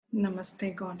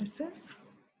Namaste, goddesses.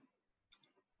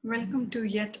 Welcome to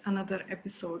yet another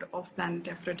episode of Planet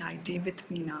Aphrodite with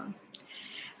Meena.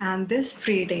 And this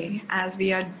Friday, as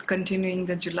we are continuing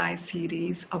the July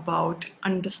series about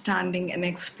understanding and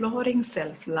exploring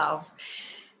self love,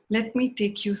 let me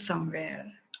take you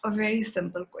somewhere. A very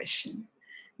simple question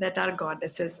that our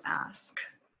goddesses ask.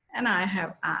 And I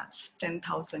have asked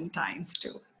 10,000 times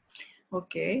too.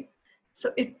 Okay,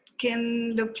 so it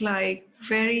can look like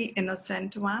very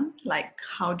innocent one, like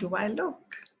how do I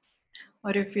look?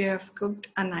 Or if you have cooked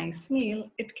a nice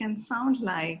meal, it can sound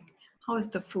like, how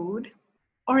is the food?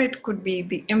 Or it could be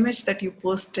the image that you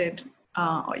posted,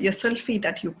 or your selfie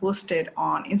that you posted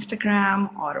on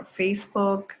Instagram or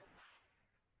Facebook.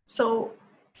 So,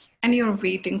 and you're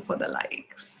waiting for the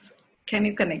likes. Can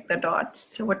you connect the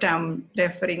dots? What I'm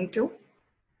referring to?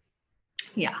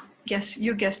 Yeah, yes,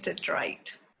 you guessed it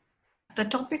right. The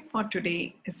topic for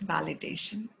today is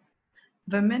validation.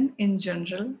 Women in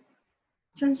general,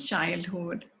 since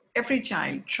childhood, every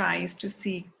child tries to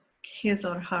seek his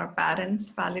or her parents'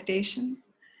 validation,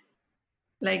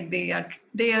 like they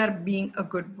are being a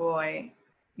good boy,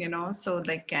 so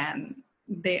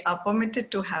they are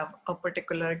permitted to have a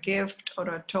particular gift or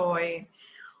a toy,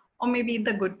 or maybe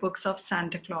the good books of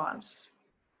Santa Claus,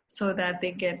 so that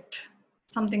they get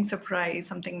something surprise,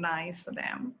 something nice for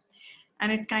them.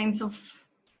 And it kinds of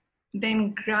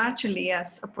then gradually,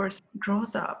 as a person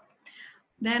grows up,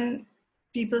 then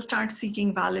people start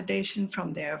seeking validation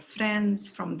from their friends,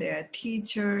 from their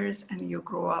teachers, and you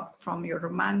grow up from your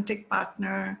romantic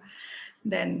partner.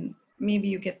 Then maybe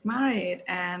you get married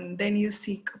and then you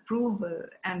seek approval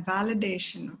and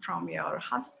validation from your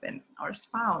husband or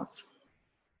spouse.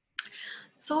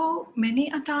 So many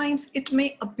a times it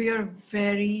may appear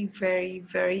very, very,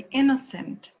 very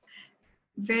innocent,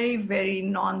 very, very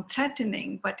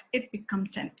non-threatening, but it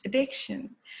becomes an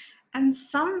addiction. And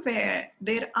somewhere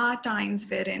there are times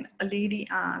wherein a lady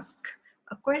asks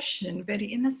a question very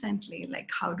innocently, like,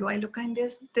 how do I look in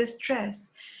this dress?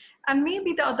 And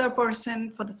maybe the other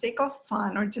person, for the sake of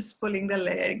fun or just pulling the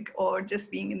leg or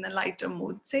just being in a lighter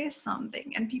mood, says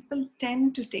something. And people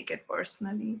tend to take it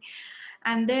personally.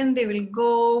 And then they will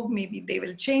go, maybe they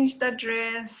will change the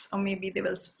dress, or maybe they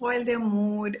will spoil their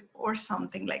mood or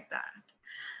something like that.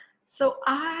 So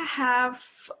I have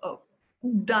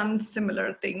done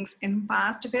similar things in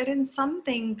past, wherein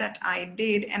something that I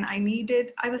did and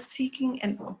I was seeking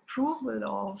an approval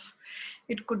of.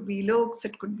 It could be looks,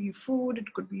 it could be food,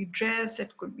 it could be dress,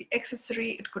 it could be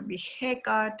accessory, it could be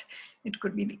haircut, it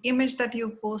could be the image that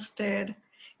you posted,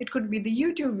 it could be the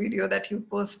YouTube video that you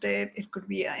posted, it could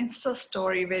be an Insta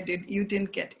story where you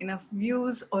didn't get enough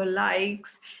views or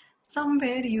likes.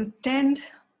 Somewhere you tend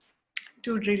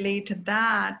to relate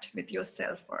that with your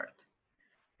self-worth.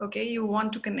 Okay, you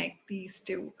want to connect these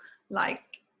two. Like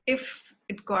if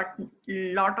it got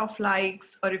a lot of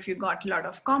likes or if you got a lot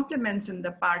of compliments in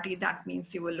the party, that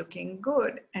means you were looking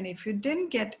good. And if you didn't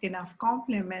get enough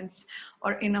compliments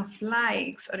or enough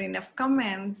likes or enough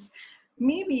comments,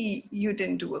 maybe you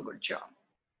didn't do a good job.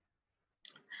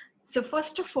 So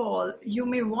first of all, you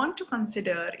may want to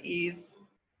consider is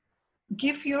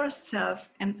give yourself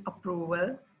an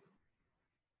approval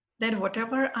that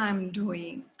whatever I'm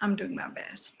doing my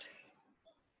best.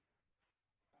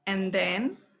 And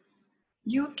then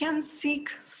you can seek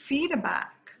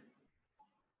feedback,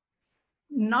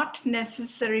 not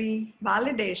necessary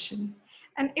validation.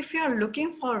 And if you're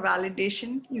looking for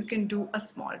validation, you can do a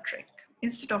small trick.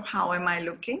 Instead of how am I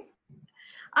looking?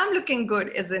 I'm looking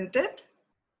good, isn't it?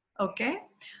 Okay.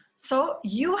 So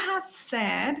you have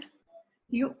said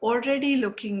you already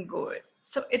looking good.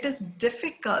 So it is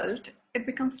difficult, it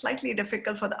becomes slightly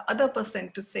difficult for the other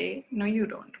person to say, no, you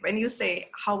don't. When you say,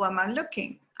 how am I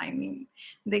looking? I mean,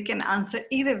 they can answer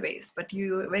either ways, but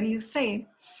when you say,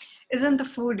 isn't the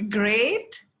food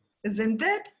great? Isn't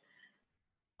it?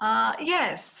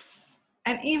 Yes.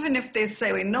 And even if they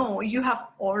say no, you have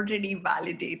already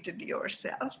validated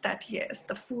yourself that yes,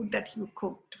 the food that you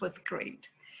cooked was great.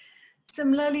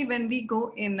 Similarly, when we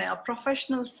go in a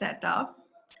professional setup,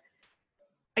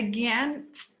 again,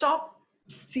 stop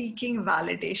seeking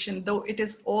validation, though it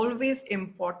is always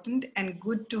important and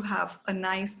good to have a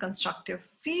nice constructive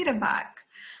feedback.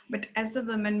 But as a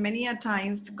woman, many a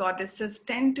times goddesses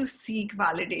tend to seek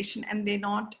validation and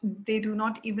they do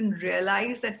not even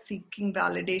realize that seeking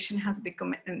validation has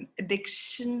become an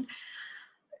addiction.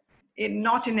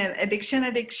 Not in an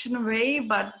addiction way,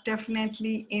 but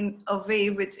definitely in a way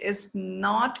which is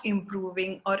not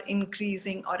improving or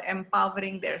increasing or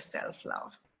empowering their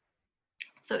self-love.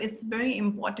 So it's very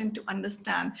important to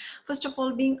understand, first of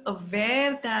all, being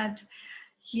aware that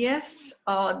Yes,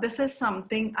 this is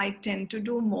something I tend to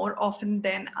do more often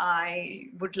than I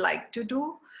would like to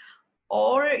do.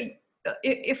 Or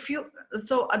if you,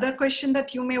 so other question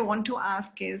that you may want to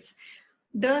ask is,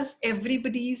 does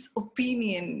everybody's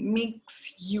opinion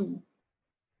makes you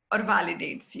or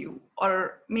validates you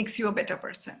or makes you a better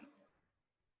person?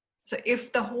 So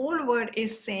if the whole world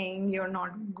is saying you're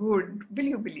not good, will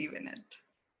you believe in it?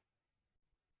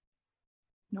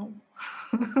 No,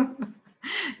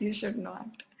 you should not.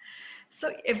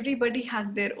 So everybody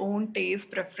has their own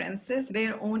taste preferences,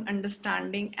 their own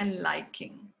understanding and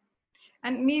liking.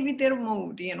 And maybe their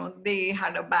mood, they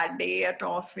had a bad day at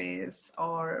office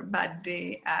or bad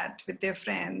day with their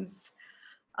friends.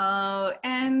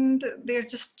 And they're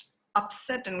just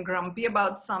upset and grumpy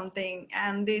about something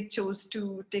and they chose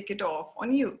to take it off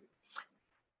on you.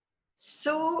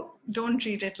 So don't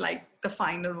treat it like the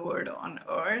final word on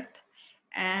earth.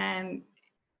 And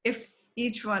if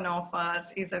each one of us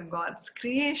is a God's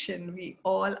creation, we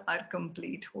all are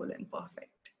complete, whole, and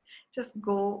perfect. Just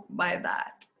go by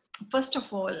that. First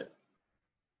of all,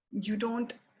 you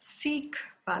don't seek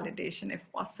validation if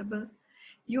possible.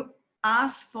 You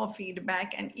ask for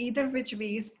feedback, and either which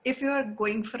ways, if you are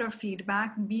going for a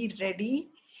feedback, be ready.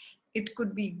 It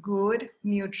could be good,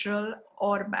 neutral,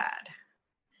 or bad.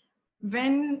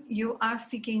 When you are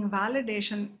seeking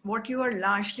validation, what you are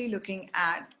largely looking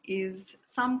at is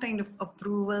some kind of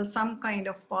approval, some kind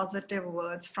of positive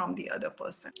words from the other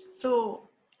person. So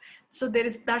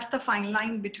that's the fine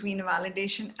line between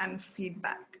validation and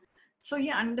feedback. So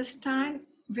you understand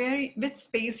which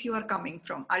space you are coming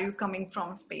from. Are you coming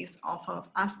from a space of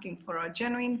asking for a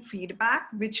genuine feedback,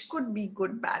 which could be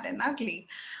good, bad, and ugly,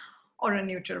 or a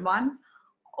neutral one?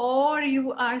 Or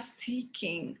you are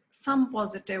seeking some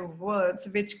positive words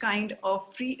which kind of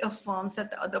reaffirms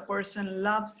that the other person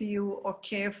loves you or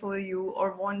care for you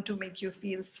or want to make you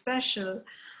feel special,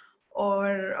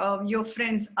 or your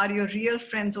friends are your real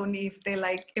friends only if they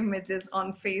like images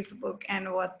on Facebook and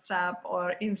WhatsApp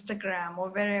or Instagram or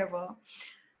wherever.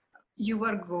 You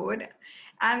are good.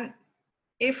 And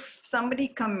if somebody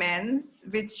comments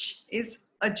which is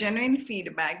a genuine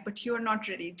feedback but you're not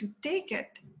ready to take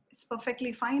it, it's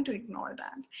perfectly fine to ignore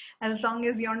that. As long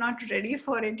as you're not ready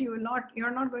for it, you're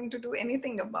not going to do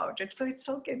anything about it. So it's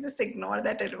okay, just ignore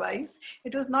that advice.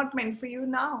 It was not meant for you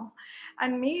now.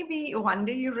 And maybe one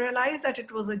day you realize that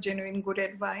it was a genuine good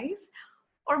advice,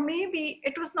 or maybe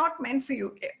it was not meant for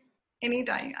you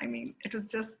anytime. I mean, it was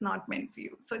just not meant for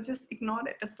you. So just ignore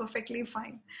it. It's perfectly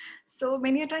fine. So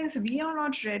many times we are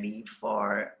not ready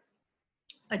for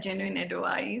a genuine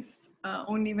advice.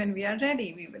 Only when we are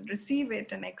ready, we will receive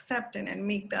it and accept it and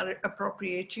make the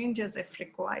appropriate changes if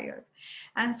required.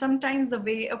 And sometimes the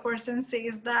way a person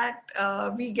says that,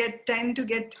 we tend to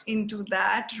get into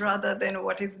that rather than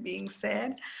what is being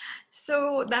said.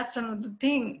 So that's another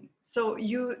thing. So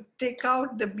you take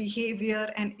out the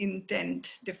behavior and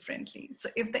intent differently. So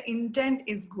if the intent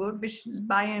is good, which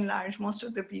by and large, most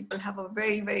of the people have a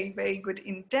very, very, very good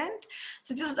intent.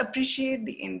 So just appreciate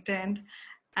the intent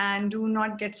and do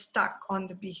not get stuck on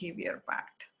the behavior part.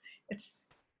 It's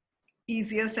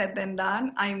easier said than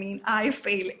done. I mean, I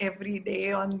fail every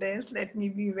day on this. Let me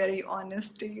be very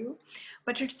honest to you.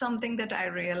 But it's something that I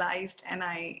realized and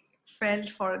I felt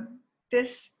for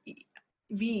this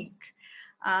week.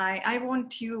 I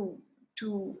want you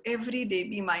to every day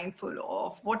be mindful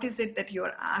of what is it that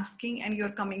you're asking, and you're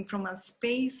coming from a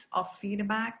space of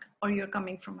feedback or you're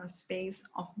coming from a space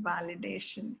of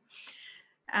validation.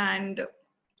 And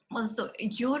also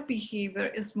your behavior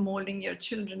is molding your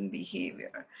children's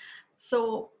behavior.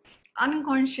 So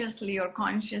unconsciously or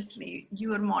consciously,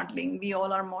 you are modeling, we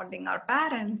all are modeling our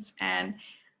parents, and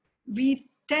we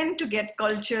tend to get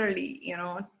culturally,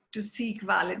 to seek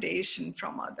validation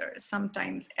from others,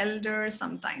 sometimes elders,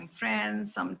 sometimes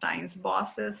friends, sometimes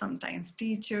bosses, sometimes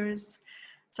teachers,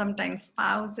 sometimes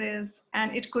spouses,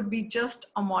 and it could be just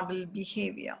a model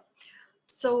behavior.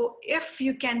 So if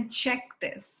you can check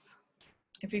this,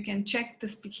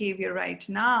 behavior right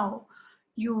now,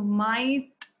 you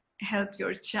might help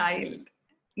your child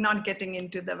not getting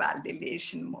into the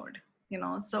validation mode.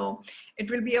 So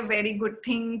it will be a very good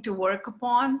thing to work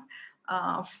upon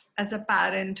as a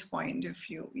parent point of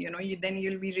view. Then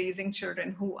you'll be raising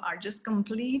children who are just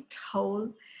complete, whole,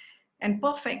 and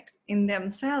perfect in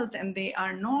themselves, and they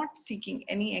are not seeking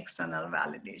any external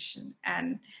validation.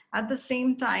 And at the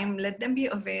same time, let them be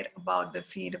aware about the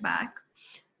feedback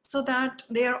so that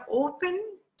they are open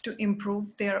to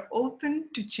improve, they are open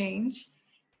to change.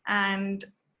 And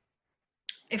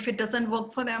if it doesn't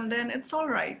work for them, then it's all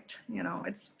right.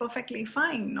 It's perfectly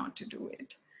fine not to do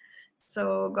it.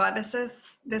 So,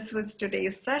 goddesses, this was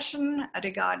today's session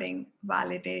regarding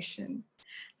validation.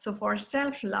 So, for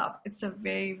self love, it's a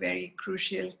very, very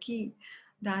crucial key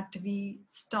that we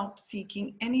stop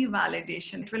seeking any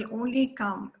validation. It will only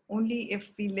come only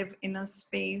if we live in a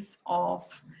space of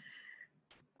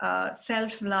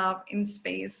self love, in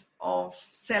space of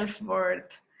self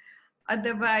worth.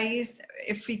 Otherwise,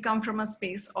 if we come from a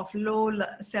space of low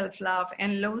self-love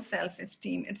and low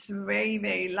self-esteem, it's very,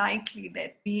 very likely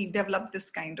that we develop this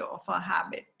kind of a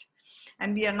habit.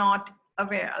 And we are not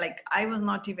aware, like I was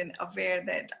not even aware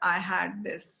that I had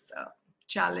this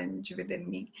challenge within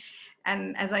me.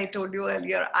 And as I told you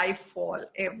earlier, I fall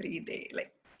every day,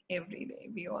 like every day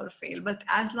we all fail, but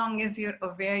as long as you're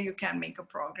aware, you can make a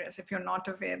progress. If you're not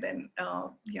aware, then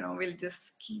we'll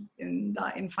just keep in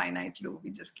the infinite loop.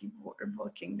 We just keep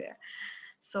working there.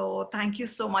 So thank you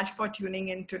so much for tuning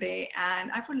in today,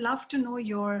 and I would love to know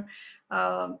your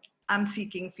I'm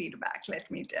seeking feedback,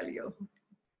 let me tell you.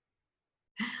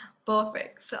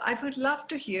 Perfect. So I would love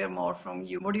to hear more from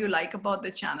you. What do you like about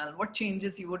the channel? What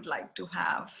changes you would like to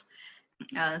have?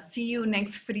 See you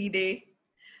next free day,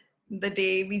 the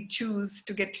day we choose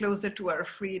to get closer to our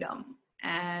freedom.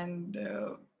 And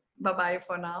bye-bye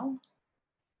for now.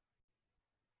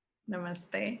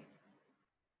 Namaste.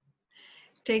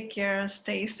 Take care,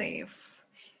 stay safe,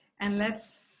 and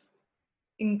let's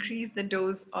increase the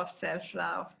dose of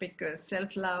self-love, because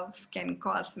self-love can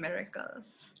cause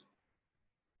miracles.